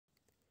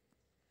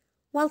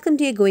Welcome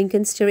dear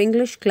Goenkans to your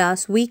English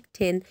class week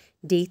 10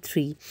 day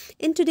 3.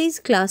 In today's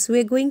class we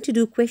are going to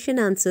do question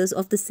answers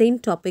of the same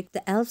topic,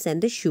 the elves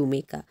and the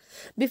shoemaker.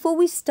 Before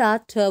we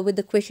start with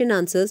the question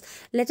answers,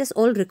 let us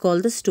all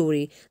recall the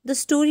story. The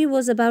story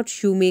was about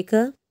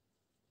shoemaker,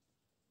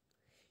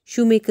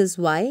 shoemaker's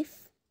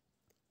wife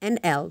and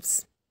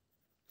elves.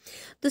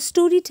 The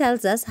story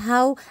tells us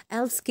how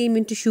elves came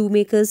into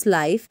shoemaker's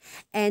life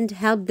and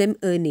helped them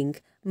earning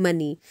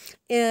money.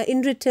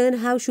 In return,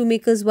 how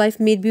shoemaker's wife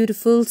made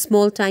beautiful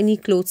small tiny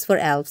clothes for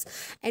elves,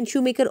 and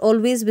shoemaker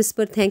always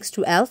whispered thanks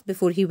to elf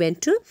before he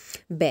went to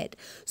bed.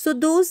 So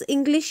those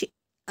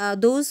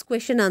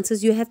question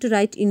answers you have to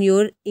write in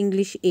your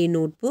English A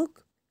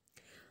notebook.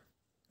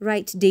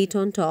 Write date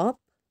on top,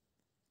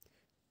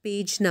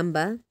 page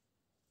number,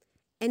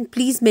 and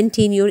please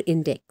maintain your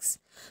index.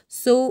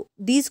 So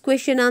these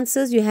question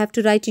answers you have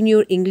to write in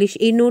your English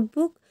A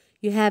notebook.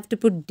 You have to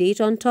put date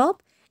on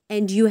top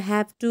and you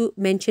have to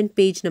mention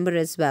page number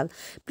as well.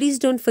 Please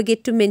don't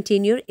forget to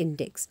maintain your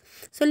index.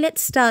 So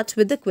let's start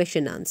with the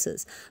question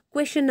answers.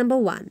 Question number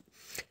 1.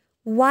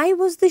 Why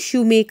was the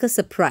shoemaker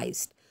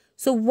surprised?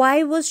 So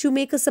why was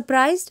shoemaker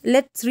surprised?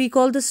 Let's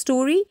recall the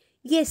story.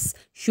 Yes,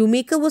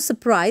 shoemaker was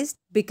surprised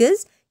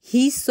because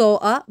he saw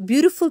a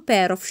beautiful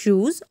pair of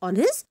shoes on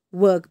his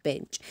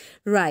workbench.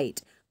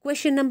 Right.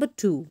 Question number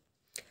 2.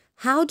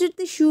 How did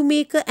the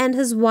shoemaker and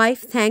his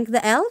wife thank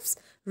the elves?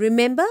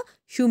 Remember,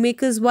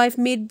 shoemaker's wife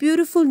made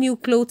beautiful new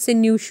clothes and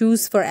new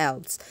shoes for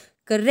elves.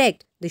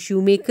 Correct. The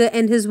shoemaker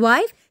and his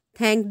wife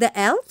thanked the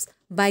elves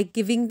by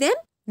giving them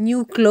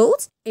new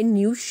clothes and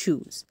new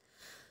shoes.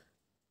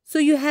 So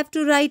you have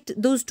to write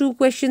those two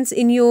questions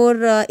in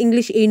your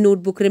English A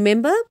notebook,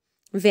 remember?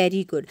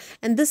 Very good.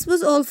 And this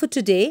was all for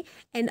today,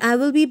 and I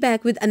will be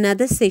back with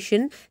another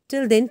session.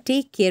 Till then,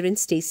 take care and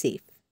stay safe.